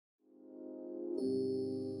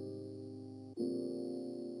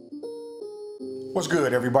What's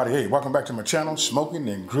good, everybody? Hey, welcome back to my channel, Smoking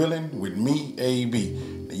and Grilling with me,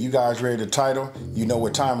 AB. Now, you guys read the title. You know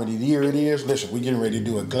what time of the year it is. Listen, we're getting ready to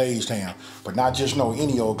do a glazed ham, but not just no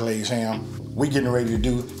any old glazed ham. We're getting ready to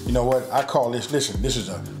do, you know what, I call this, listen, this is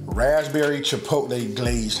a Raspberry Chipotle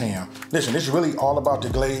Glazed Ham. Listen, this is really all about the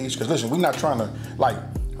glaze, because listen, we're not trying to like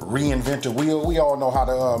reinvent the wheel. We all know how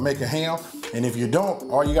to make a ham. And if you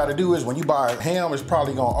don't, all you gotta do is when you buy a ham, it's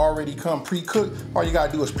probably gonna already come pre-cooked. All you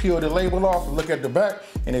gotta do is peel the label off and look at the back,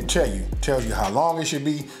 and it tells you how long it should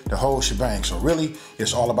be, the whole shebang. So really,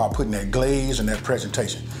 it's all about putting that glaze and that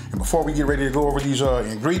presentation. And before we get ready to go over these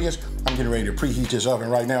ingredients, I'm getting ready to preheat this oven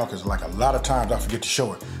right now, because like a lot of times I forget to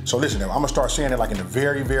show it. So listen, I'm gonna start saying it like in the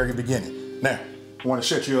very, very beginning. Now, you wanna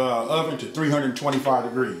set your oven to 325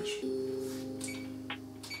 degrees.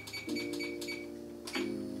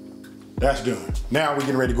 That's done. Now we're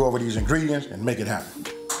getting ready to go over these ingredients and make it happen.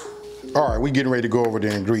 All right, we're getting ready to go over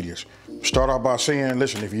the ingredients. Start off by saying,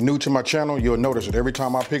 listen, if you're new to my channel, you'll notice that every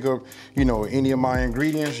time I pick up, you know, any of my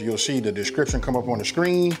ingredients, you'll see the description come up on the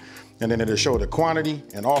screen, and then it'll show the quantity,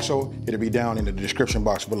 and also it'll be down in the description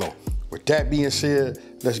box below. With that being said,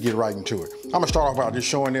 let's get right into it. I'm gonna start off by just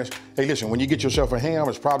showing this. Hey, listen, when you get yourself a ham,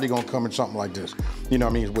 it's probably gonna come in something like this. You know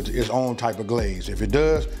what I mean, with its own type of glaze. If it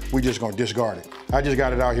does, we just gonna discard it. I just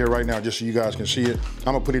got it out here right now just so you guys can see it.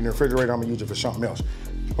 I'm gonna put it in the refrigerator, I'm gonna use it for something else.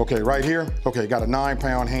 Okay, right here, okay, got a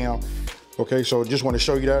 9-pound ham. Okay, so just wanna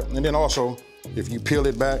show you that. And then also, if you peel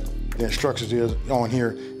it back, the instructions is on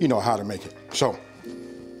here, you know how to make it. So,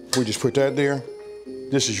 we just put that there.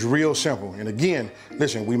 This is real simple. And again,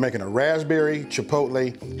 listen, we're making a Raspberry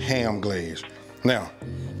Chipotle Ham Glaze. Now,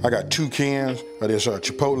 I got 2 cans of this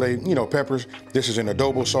Chipotle, you know, peppers. This is an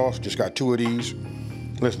Adobo sauce, just got 2 of these.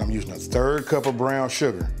 Listen, I'm using a 1/3 cup of brown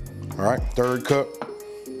sugar. All right, 1/3 cup.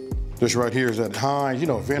 This right here is that Honey, you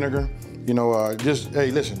know, vinegar. You know,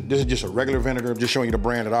 hey, listen, this is just a regular vinegar. I'm just showing you the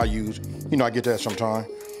brand that I use. You know, I get that sometime.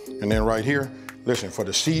 And then right here, listen, for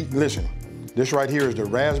the seed, listen, this right here is the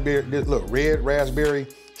raspberry, look, red raspberry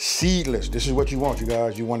seedless. This is what you want, you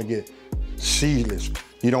guys. You want to get seedless.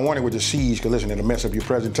 You don't want it with the seeds, because listen, it'll mess up your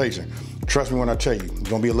presentation. Trust me when I tell you, it's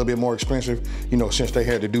gonna be a little bit more expensive, you know, since they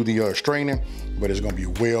had to do the straining, but it's gonna be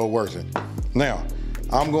well worth it. Now,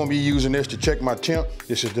 I'm gonna be using this to check my temp.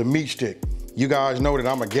 This is the meat stick. You guys know that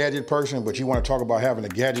I'm a gadget person, but you want to talk about having a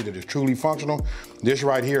gadget that is truly functional. This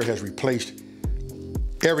right here has replaced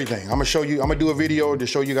everything. I'm gonna show you, I'm gonna do a video to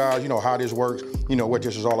show you guys, you know, how this works, you know, what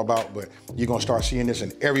this is all about, but you're gonna start seeing this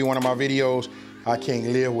in every one of my videos. I can't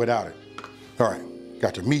live without it. All right,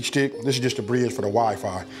 got the meat stick. This is just a bridge for the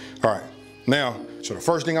Wi-Fi. All right, now, so the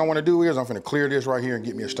first thing I wanna do is I'm gonna clear this right here and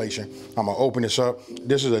get me a station. I'm gonna open this up.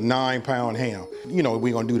 This is a 9-pound ham. You know,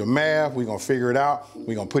 we're gonna do the math, we're gonna figure it out,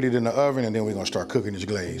 we're gonna put it in the oven, and then we're gonna start cooking this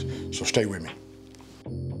glaze. So stay with me.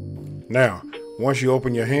 Now, once you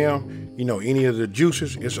open your ham, you know, any of the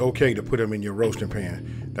juices, it's okay to put them in your roasting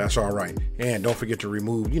pan. That's all right. And don't forget to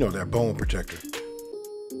remove, you know, that bone protector.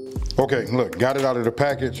 Okay, look, got it out of the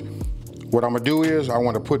package. What I'm gonna do is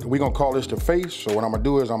we're gonna call this the face. So what I'm gonna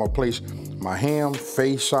do is I'm gonna place my ham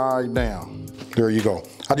face side down. There you go.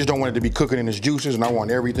 I just don't want it to be cooking in its juices, and I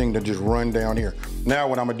want everything to just run down here. Now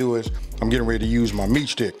what I'm gonna do is I'm getting ready to use my meat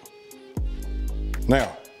stick.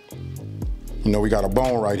 Now, you know, we got a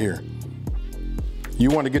bone right here. You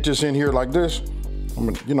want to get this in here like this.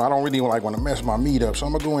 You know, I don't really want to mess my meat up, so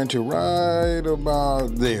I'm gonna go into right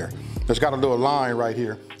about there. It's got a little line right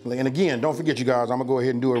here. And again, don't forget, you guys, I'm gonna go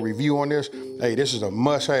ahead and do a review on this. Hey, this is a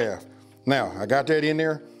must-have. Now, I got that in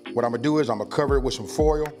there. What I'm gonna do is I'm gonna cover it with some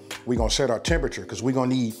foil. We're gonna set our temperature, because we're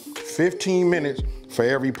gonna need 15 minutes for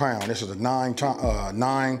every pound. This is a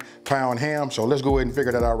 9-pound ham, so let's go ahead and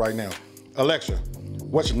figure that out right now. Alexa,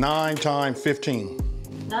 what's 9 times 15?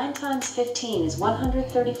 9 times 15 is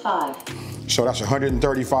 135. So that's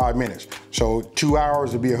 135 minutes. So 2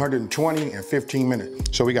 hours would be 120 and 15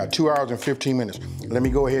 minutes. So we got 2 hours and 15 minutes. Let me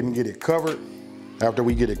go ahead and get it covered. After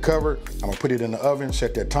we get it covered, I'm gonna put it in the oven,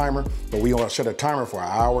 set that timer, but we gonna set a timer for 1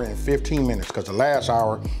 hour and 15 minutes, because the last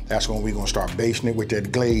hour, that's when we gonna start basting it with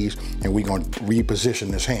that glaze, and we gonna reposition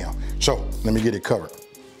this ham. So let me get it covered.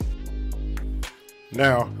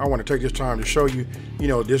 Now, I want to take this time to show you, you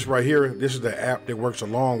know, this right here, this is the app that works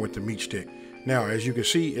along with the meat stick. Now, as you can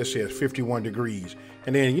see, it says 51 degrees.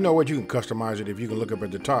 And then, you know what, you can customize it. If you can look up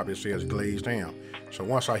at the top, it says glazed ham. So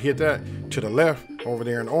once I hit that, to the left, over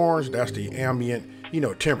there in orange, that's the ambient, you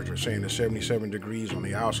know, temperature, saying it's 77 degrees on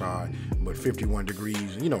the outside, but 51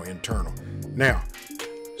 degrees, you know, internal. Now,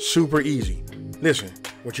 super easy. Listen,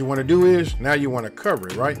 what you want to do is now you want to cover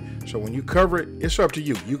it, right? So when you cover it, it's up to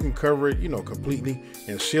you. You can cover it, you know, completely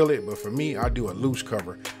and seal it. But for me, I do a loose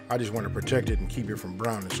cover. I just want to protect it and keep it from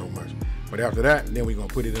browning so much. But after that, then we're going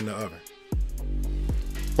to put it in the oven.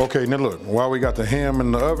 Okay, now look, while we got the ham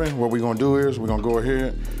in the oven, what we're going to do is we're going to go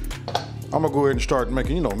ahead. I'm going to go ahead and start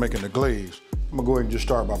making, you know, making the glaze. I'm going to go ahead and just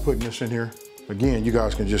start by putting this in here. Again, you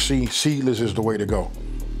guys can just see seedless is the way to go.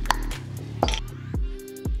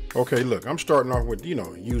 Okay, look, I'm starting off with, you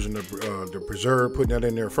know, using the preserve, putting that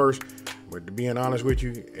in there first. But being honest with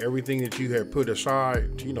you, everything that you have put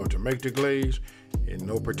aside, you know, to make the glaze in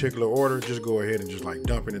no particular order, just go ahead and just like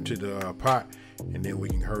dump it into the pot, and then we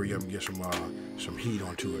can hurry up and get some heat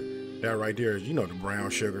onto it. That right there is, you know, the brown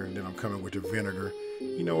sugar, and then I'm coming with the vinegar.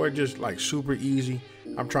 You know, it's just like super easy.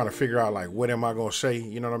 I'm trying to figure out like what am I gonna say,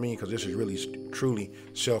 you know what I mean? Because this is really truly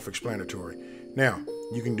self-explanatory. Now,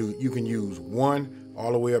 you can use 1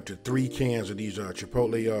 all the way up to 3 cans of these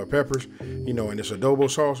chipotle peppers, you know, in this adobo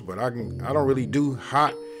sauce, but I don't really do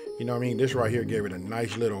hot, you know what I mean? This right here gave it a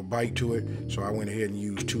nice little bite to it, so I went ahead and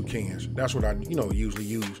used 2 cans. That's what I, you know, usually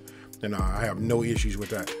use, and I have no issues with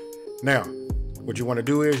that. Now, what you want to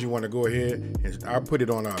do is you want to go ahead and I put it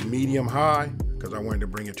on a medium high because I wanted to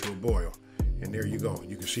bring it to a boil. And there you go.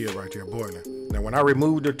 You can see it right there boiling. Now, when I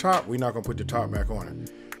remove the top, we're not going to put the top back on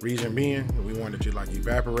it. Reason being, we want it to like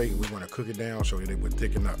evaporate. We want to cook it down so that it would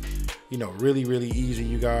thicken up. You know, really, really easy,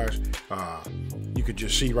 you guys. You could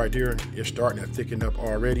just see right there, it's starting to thicken up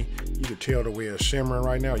already. You can tell the way it's simmering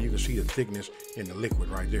right now. You can see the thickness in the liquid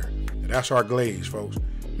right there. And that's our glaze, folks.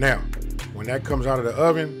 Now, when that comes out of the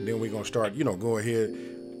oven, then we're going to start, you know, go ahead.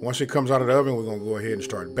 Once it comes out of the oven, we're going to go ahead and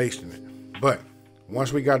start basting it. But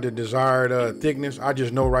once we got the desired thickness, I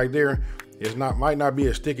just know right there, might not be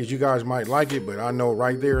as thick as you guys might like it, but I know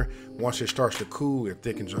right there, once it starts to cool, it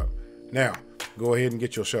thickens up. Now, go ahead and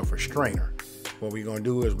get yourself a strainer. What we're gonna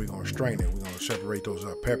do is we're gonna strain it. We're gonna separate those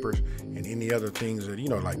peppers and any other things that, you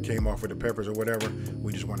know, like came off with the peppers or whatever.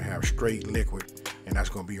 We just wanna have straight liquid, and that's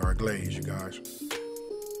gonna be our glaze, you guys.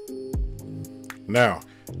 Now,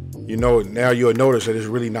 you know, now you'll notice that it's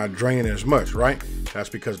really not draining as much, right? That's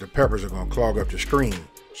because the peppers are gonna clog up the screen.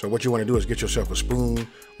 So what you want to do is get yourself a spoon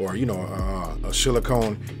or, you know, a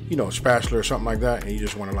silicone, you know, spatula or something like that. And you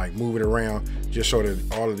just want to like move it around just so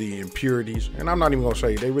that all of the impurities, and I'm not even going to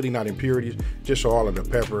say they're really not impurities, just so all of the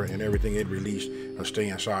pepper and everything it released will stay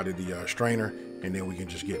inside of the strainer. And then we can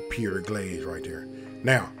just get pure glaze right there.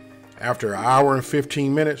 Now, after 1 hour and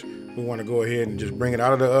 15 minutes, we want to go ahead and just bring it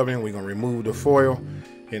out of the oven. We're going to remove the foil.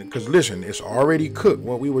 And because listen, it's already cooked.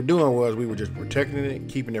 What we were doing was we were just protecting it,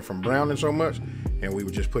 keeping it from browning so much, and we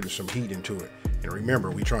were just putting some heat into it. And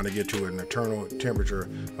remember, we're trying to get to an internal temperature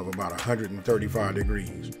of about 135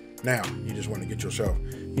 degrees. Now, you just want to get yourself,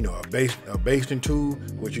 you know, a basting tool,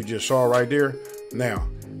 which you just saw right there. Now,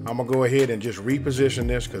 I'm gonna go ahead and just reposition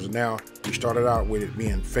this because now we started out with it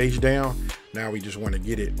being face down. Now we just want to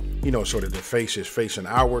get it, you know, so that the face is facing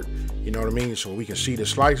outward, you know what I mean? So we can see the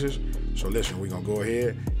slices. So listen, we're gonna go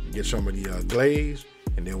ahead and get some of the glaze,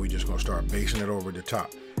 and then we're just gonna start basting it over the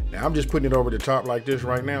top. Now I'm just putting it over the top like this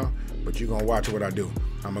right now, but you're gonna watch what I do.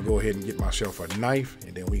 I'm gonna go ahead and get myself a knife,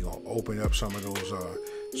 and then we're gonna open up some of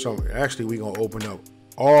those, actually we're gonna open up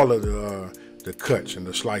all of the cuts and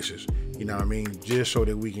the slices, you know what I mean? Just so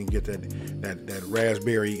that we can get that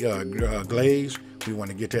raspberry glaze. We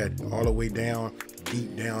want to get that all the way down,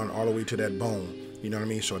 deep down, all the way to that bone, you know what I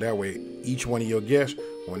mean? So that way, each one of your guests,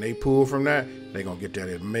 when they pull from that, they're gonna get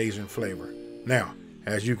that amazing flavor. Now,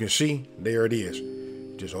 as you can see, there it is.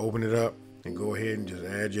 Just open it up and go ahead and just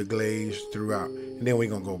add your glaze throughout. And then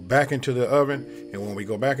we're gonna go back into the oven. And when we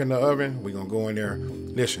go back in the oven, we're gonna go in there,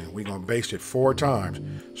 listen, we're gonna baste it 4 times.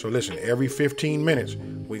 So listen, every 15 minutes,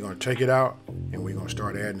 we're gonna take it out and we're gonna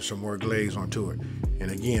start adding some more glaze onto it. And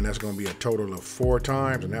again, that's gonna be a total of 4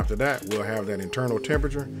 times. And after that, we'll have that internal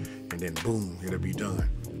temperature, and then boom, it'll be done.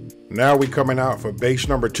 Now we coming out for base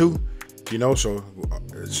number 2, you know, so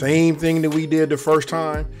same thing that we did the first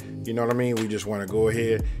time. You know what I mean? We just want to go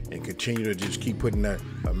ahead and continue to just keep putting that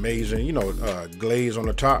amazing, you know, glaze on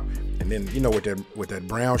the top. And then, you know, with that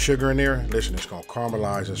brown sugar in there, listen, it's going to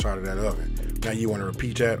caramelize inside of that oven. Now you want to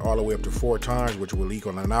repeat that all the way up to 4 times, which will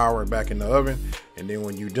equal an hour back in the oven. And then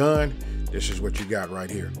when you're done, this is what you got right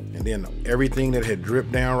here. And then everything that had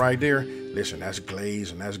dripped down right there, listen, that's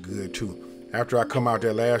glaze and that's good too. After I come out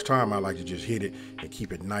there last time, I like to just hit it and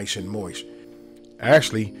keep it nice and moist.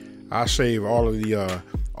 Actually, I save all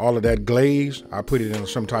of that glaze. I put it in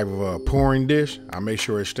some type of a pouring dish. I make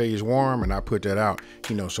sure it stays warm, and I put that out,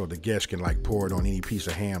 you know, so the guests can like pour it on any piece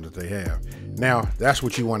of ham that they have. Now, that's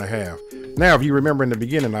what you want to have. Now, if you remember in the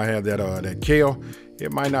beginning, I had that kale.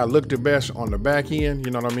 It might not look the best on the back end,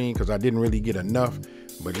 you know what I mean? Because I didn't really get enough.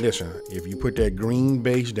 But listen, if you put that green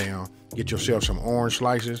base down, get yourself some orange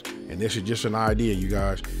slices, and this is just an idea, you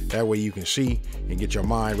guys. That way you can see and get your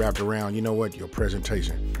mind wrapped around, you know what, your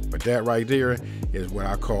presentation. But that right there is what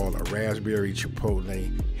I call a Raspberry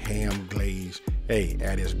Chipotle Ham Glaze, hey,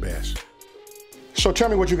 at its best. So tell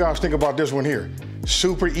me what you guys think about this one here.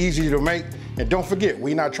 Super easy to make. And don't forget,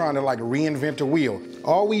 we're not trying to like reinvent the wheel.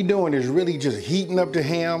 All we doing is really just heating up the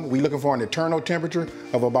ham. We're looking for an internal temperature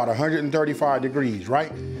of about 135 degrees,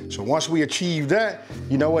 right? So once we achieve that,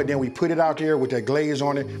 you know what, then we put it out there with that glaze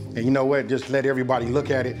on it. And you know what, just let everybody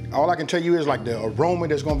look at it. All I can tell you is like the aroma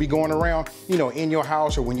that's gonna be going around, you know, in your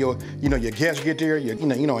house or when your guests get there,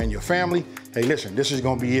 and your family. Hey, listen, this is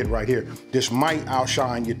gonna be it right here. This might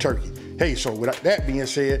outshine your turkey. Hey, so with that being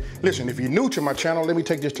said, listen, if you're new to my channel, let me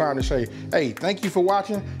take this time to say, hey, thank you for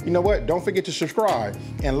watching. You know what? Don't forget to subscribe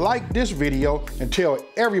and like this video and tell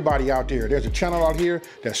everybody out there there's a channel out here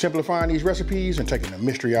that's simplifying these recipes and taking the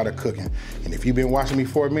mystery out of cooking. And if you've been watching me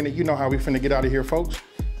for a minute, you know how we finna get out of here, folks.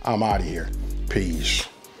 I'm out of here. Peace.